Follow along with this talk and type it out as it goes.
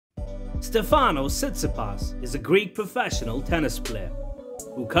Stefanos Tsitsipas is a Greek professional tennis player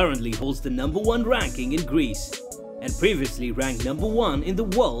who currently holds the #1 ranking in Greece and previously ranked #1 in the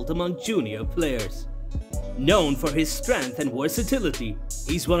world among junior players. Known for his strength and versatility,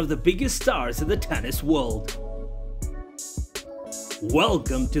 he's one of the biggest stars in the tennis world.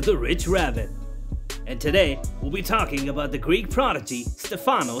 Welcome to the Rich Rabbit, and today we'll be talking about the Greek prodigy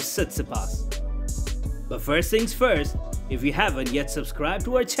Stefanos Tsitsipas. But first things first, if you haven't yet subscribed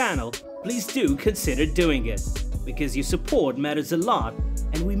to our channel, please do consider doing it, because your support matters a lot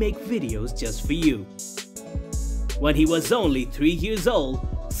and we make videos just for you. When he was only 3 years old,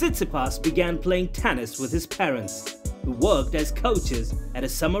 Tsitsipas began playing tennis with his parents, who worked as coaches at a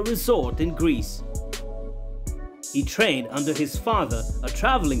summer resort in Greece. He trained under his father, a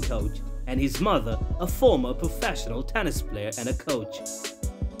traveling coach, and his mother, a former professional tennis player and a coach.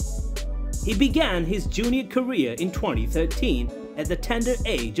 He began his junior career in 2013 at the tender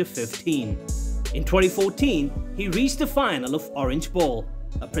age of 15. In 2014, he reached the final of Orange Bowl,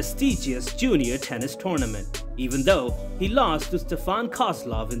 a prestigious junior tennis tournament, even though he lost to Stefan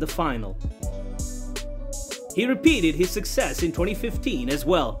Kozlov in the final. He repeated his success in 2015 as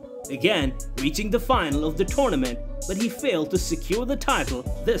well, again reaching the final of the tournament, but he failed to secure the title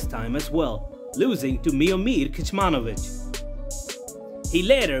this time as well, losing to Miomir Kecmanovic. He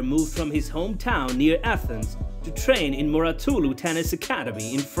later moved from his hometown near Athens to train in Mouratoglou Tennis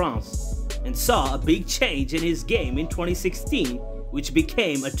Academy in France, and saw a big change in his game in 2016, which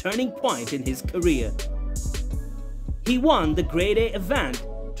became a turning point in his career. He won the Grade A event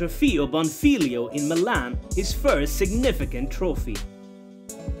Trofeo Bonfiglio in Milan, his first significant trophy.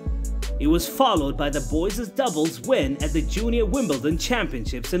 It was followed by the boys' doubles win at the Junior Wimbledon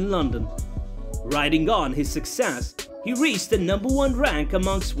Championships in London. Riding on his success, he reached the #1 rank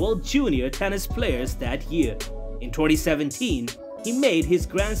amongst world junior tennis players that year. In 2017, he made his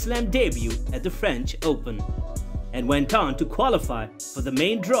Grand Slam debut at the French Open, and went on to qualify for the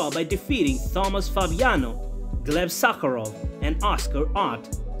main draw by defeating Thomas Fabiano, Gleb Sakharov and Oscar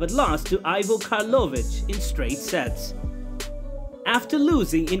Ott, but lost to Ivo Karlovic in straight sets. After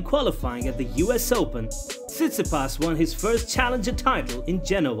losing in qualifying at the US Open, Tsitsipas won his first challenger title in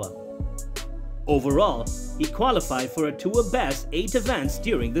Genoa. Overall, he qualified for a tour best 8 events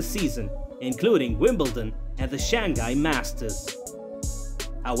during the season, including Wimbledon and the Shanghai Masters.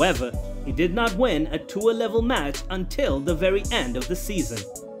 However, he did not win a tour-level match until the very end of the season,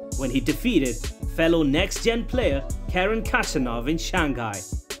 when he defeated fellow next-gen player Karen Khachanov in Shanghai.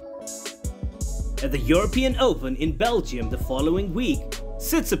 At the European Open in Belgium the following week,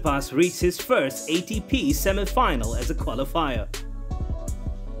 Tsitsipas reached his first ATP semi-final as a qualifier.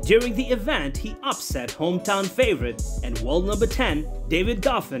 During the event, he upset hometown favorite and world #10 David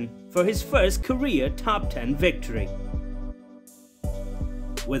Goffin for his first career top 10 victory.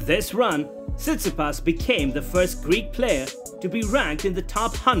 With this run, Tsitsipas became the first Greek player to be ranked in the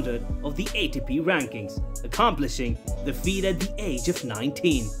top 100 of the ATP rankings, accomplishing the feat at the age of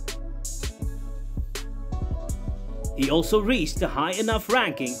 19. He also reached a high enough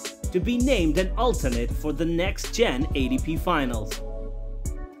ranking to be named an alternate for the next-gen ATP finals.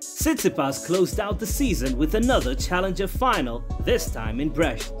 Tsitsipas closed out the season with another challenger final, this time in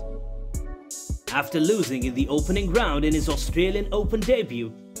Brest. After losing in the opening round in his Australian Open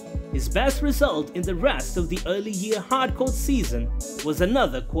debut, his best result in the rest of the early year hardcourt season was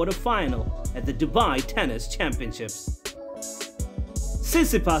another quarterfinal at the Dubai Tennis Championships.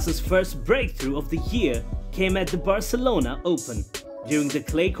 Tsitsipas's first breakthrough of the year came at the Barcelona Open during the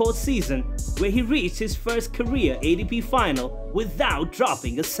clay court season, where he reached his first career ATP final without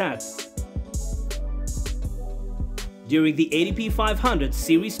dropping a set. During the ATP 500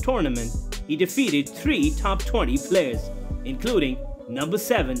 series tournament, he defeated 3 top 20 players, including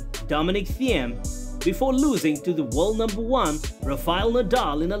 #7 Dominic Thiem, before losing to the world #1 Rafael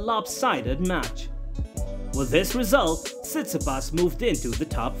Nadal in a lopsided match. With this result, Tsitsipas moved into the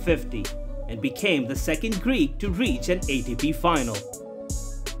top 50 and became the second Greek to reach an ATP final.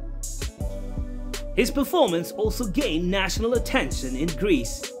 His performance also gained national attention in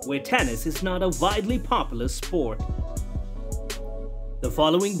Greece, where tennis is not a widely popular sport. The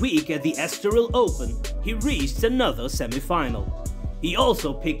following week at the Estoril Open, he reached another semi-final. He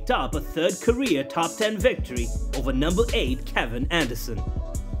also picked up a third career top 10 victory over #8 Kevin Anderson.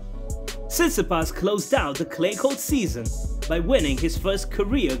 Tsitsipas closed out the clay court season by winning his first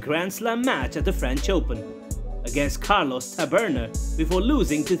career Grand Slam match at the French Open against Carlos Taberner before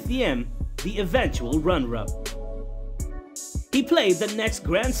losing to Thiem, the eventual runner-up. He played the next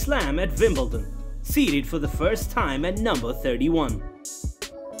Grand Slam at Wimbledon, seeded for the first time at number 31.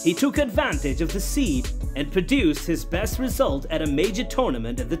 He took advantage of the seed and produced his best result at a major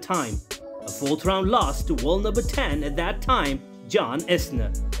tournament at the time, a fourth-round loss to world number 10 at that time, John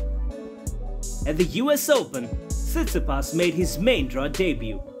Isner. At the US Open, Tsitsipas made his main draw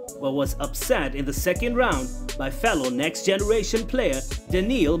debut, but was upset in the second round by fellow next-generation player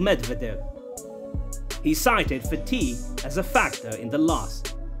Daniil Medvedev. He cited fatigue as a factor in the loss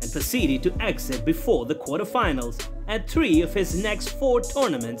and proceeded to exit before the quarterfinals at 3 of his next 4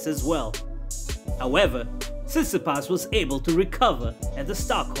 tournaments as well. However, Tsitsipas was able to recover at the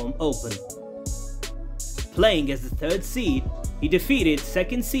Stockholm Open. Playing as the 3rd seed, he defeated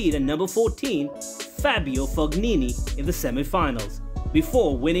 2nd seed and number 14 Fabio Fognini in the semi-finals,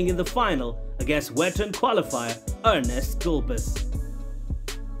 before winning in the final against veteran qualifier Ernest Gulbis.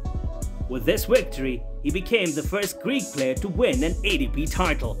 With this victory, he became the first Greek player to win an ATP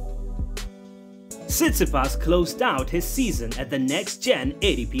title. Tsitsipas closed out his season at the next-gen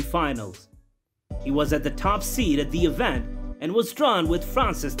ATP finals. He was at the top seed at the event and was drawn with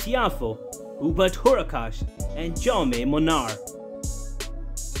Frances Tiafoe, Hubert Hurkacz and Jaume Munar.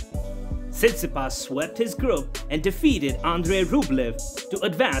 Tsitsipas swept his group and defeated Andrei Rublev to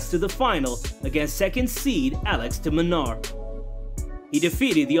advance to the final against 2nd seed Alex de Minaur. He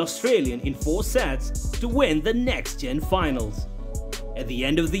defeated the Australian in 4 sets to win the next-gen finals. At the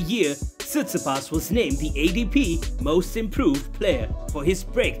end of the year, Tsitsipas was named the ATP Most Improved Player for his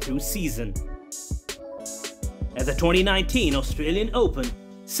breakthrough season. At the 2019 Australian Open,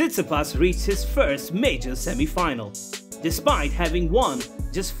 Tsitsipas reached his first major semi-final, despite having won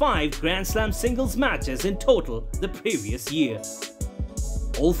just 5 Grand Slam singles matches in total the previous year.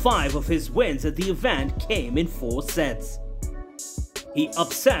 All 5 of his wins at the event came in 4 sets. He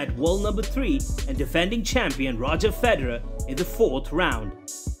upset world number 3 and defending champion Roger Federer in the 4th round.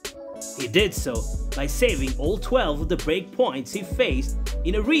 He did so by saving all 12 of the break points he faced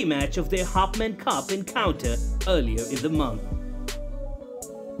in a rematch of their Hopman Cup encounter earlier in the month.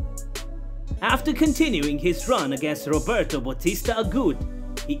 After continuing his run against Roberto Bautista Agut,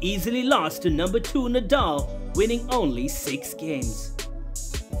 he easily lost to number 2 Nadal, winning only 6 games.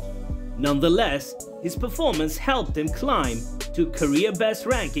 Nonetheless, his performance helped him climb to career best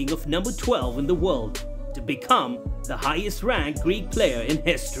ranking of number 12 in the world to become the highest ranked Greek player in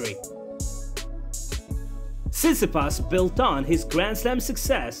history. Tsitsipas built on his Grand Slam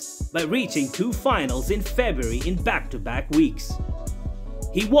success by reaching 2 finals in February in back-to-back weeks.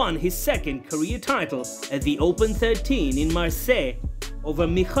 He won his 2nd career title at the Open 13 in Marseille over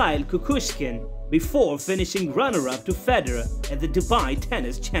Mikhail Kukushkin before finishing runner-up to Federer at the Dubai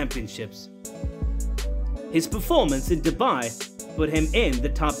Tennis Championships. His performance in Dubai put him in the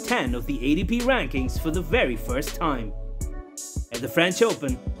top 10 of the ATP rankings for the very first time. At the French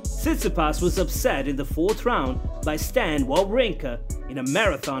Open, Tsitsipas was upset in the 4th round by Stan Wawrinka in a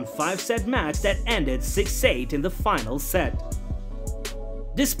marathon 5-set match that ended 6-8 in the final set.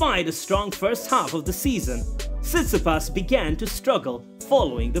 Despite a strong first half of the season, Tsitsipas began to struggle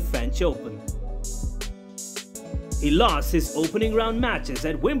following the French Open. He lost his opening round matches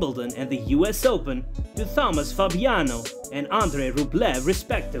at Wimbledon and the US Open to Thomas Fabiano and Andrei Rublev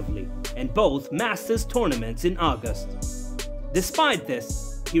respectively, and both Masters tournaments in August. Despite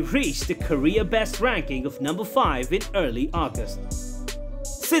this, he reached the career best ranking of number 5 in early August.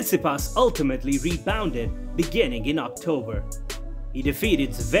 Tsitsipas ultimately rebounded beginning in October. He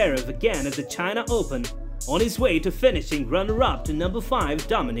defeated Zverev again at the China Open, on his way to finishing runner-up to number 5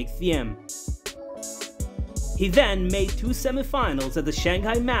 Dominic Thiem. He then made 2 semifinals at the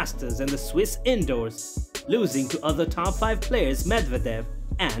Shanghai Masters and the Swiss Indoors, losing to other top 5 players Medvedev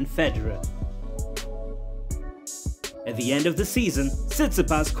and Federer. At the end of the season,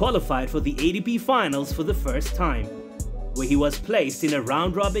 Tsitsipas qualified for the ATP Finals for the first time, where he was placed in a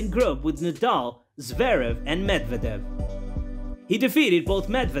round-robin group with Nadal, Zverev and Medvedev. He defeated both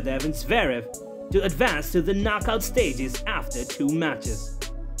Medvedev and Zverev to advance to the knockout stages after 2 matches.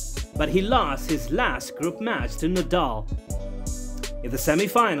 But he lost his last group match to Nadal. In the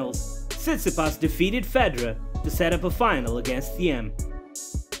semi-finals, Tsitsipas defeated Federer to set up a final against Thiem.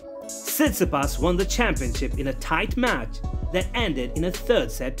 Tsitsipas won the championship in a tight match that ended in a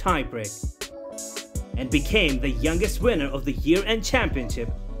 3rd-set tiebreak, and became the youngest winner of the year-end championship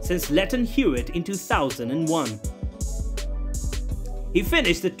since Letton Hewitt in 2001. He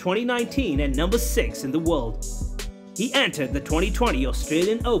finished the 2019 at number 6 in the world. He entered the 2020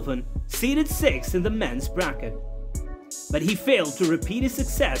 Australian Open seeded 6th in the men's bracket. But he failed to repeat his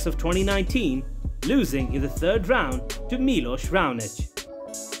success of 2019, losing in the 3rd round to Milos Raonic.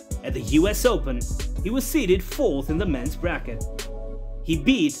 At the US Open, he was seeded 4th in the men's bracket. He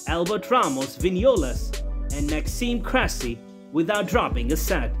beat Albert Ramos Vignolas and Maxime Cressy without dropping a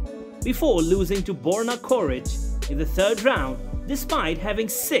set, before losing to Borna Koric in the 3rd round despite having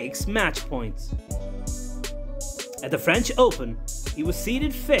 6 match points. At the French Open, he was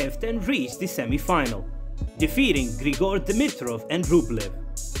seeded 5th and reached the semi-final, defeating Grigor Dimitrov and Rublev,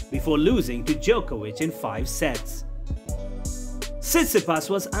 before losing to Djokovic in 5 sets. Tsitsipas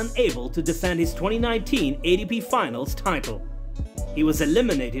was unable to defend his 2019 ATP Finals title. He was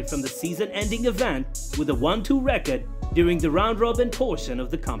eliminated from the season-ending event with a 1-2 record during the round-robin portion of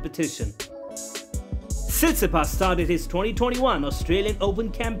the competition. Tsitsipas started his 2021 Australian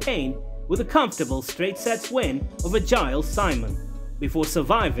Open campaign with a comfortable straight-sets win over Giles Simon, before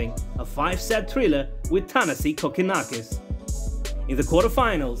surviving a 5-set thriller with Thanasi Kokkinakis. In the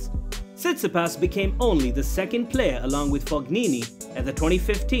quarterfinals, Tsitsipas became only the 2nd player along with Fognini at the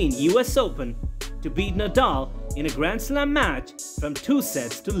 2015 US Open to beat Nadal in a Grand Slam match from 2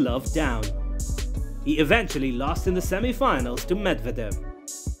 sets to love down. He eventually lost in the semi-finals to Medvedev.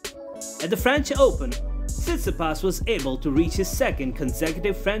 At the French Open, Tsitsipas was able to reach his 2nd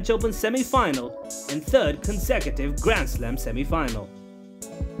consecutive French Open semi-final and 3rd consecutive Grand Slam semi-final.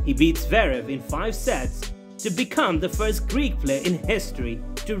 He beat Zverev in 5 sets to become the first Greek player in history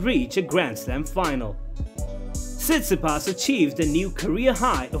to reach a Grand Slam final. Tsitsipas achieved a new career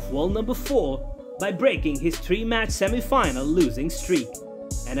high of world number 4 by breaking his 3-match semi-final losing streak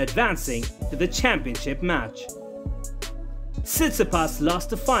and advancing to the championship match. Tsitsipas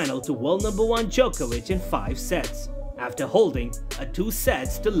lost the final to world number 1 Djokovic in 5 sets, after holding a 2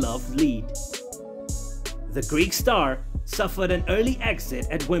 sets to love lead. The Greek star suffered an early exit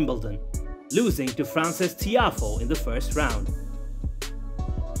at Wimbledon, losing to Frances Tiafoe in the first round.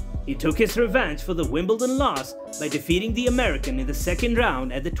 He took his revenge for the Wimbledon loss by defeating the American in the 2nd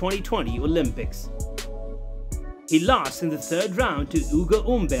round at the 2020 Olympics. He lost in the 3rd round to Ugo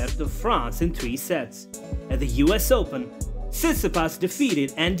Humbert of France in 3 sets. At the US Open, Tsitsipas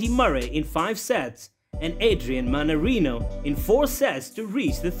defeated Andy Murray in 5 sets and Adrian Manarino in 4 sets to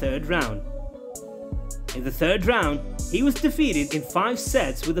reach the 3rd round. In the 3rd round, he was defeated in 5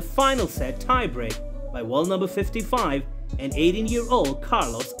 sets with a final set tiebreak by world number 55 and 18-year-old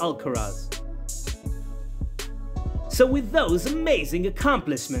Carlos Alcaraz. So with those amazing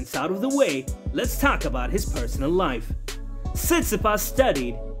accomplishments out of the way, let's talk about his personal life. Tsitsipas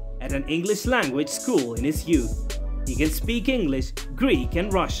studied at an English language school in his youth. He can speak English, Greek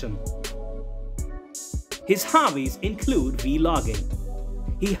and Russian. His hobbies include vlogging.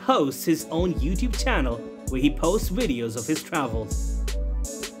 He hosts his own YouTube channel where he posts videos of his travels.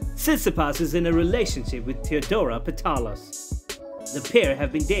 Tsitsipas is in a relationship with Theodora Petalos. The pair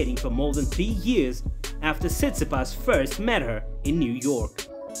have been dating for more than 3 years after Tsitsipas first met her in New York.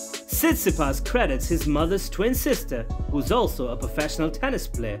 Tsitsipas credits his mother's twin sister, who's also a professional tennis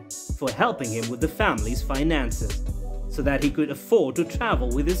player, for helping him with the family's finances, so that he could afford to travel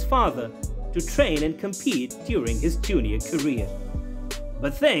with his father to train and compete during his junior career.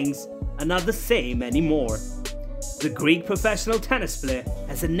 But things are not the same anymore. The Greek professional tennis player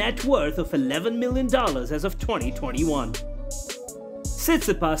has a net worth of $11 million as of 2021.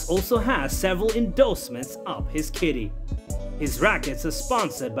 Tsitsipas also has several endorsements up his kitty. His rackets are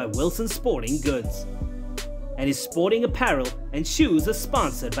sponsored by Wilson Sporting Goods, and his sporting apparel and shoes are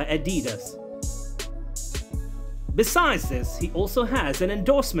sponsored by Adidas. Besides this, he also has an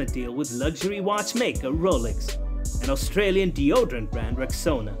endorsement deal with luxury watchmaker Rolex and Australian deodorant brand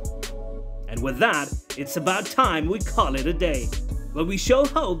Rexona. And with that, it's about time we call it a day. But we sure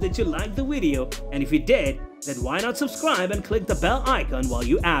hope that you liked the video, and if you did, then why not subscribe and click the bell icon while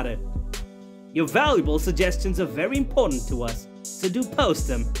you're at it. Your valuable suggestions are very important to us, so do post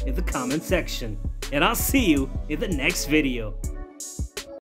them in the comment section. And I'll see you in the next video.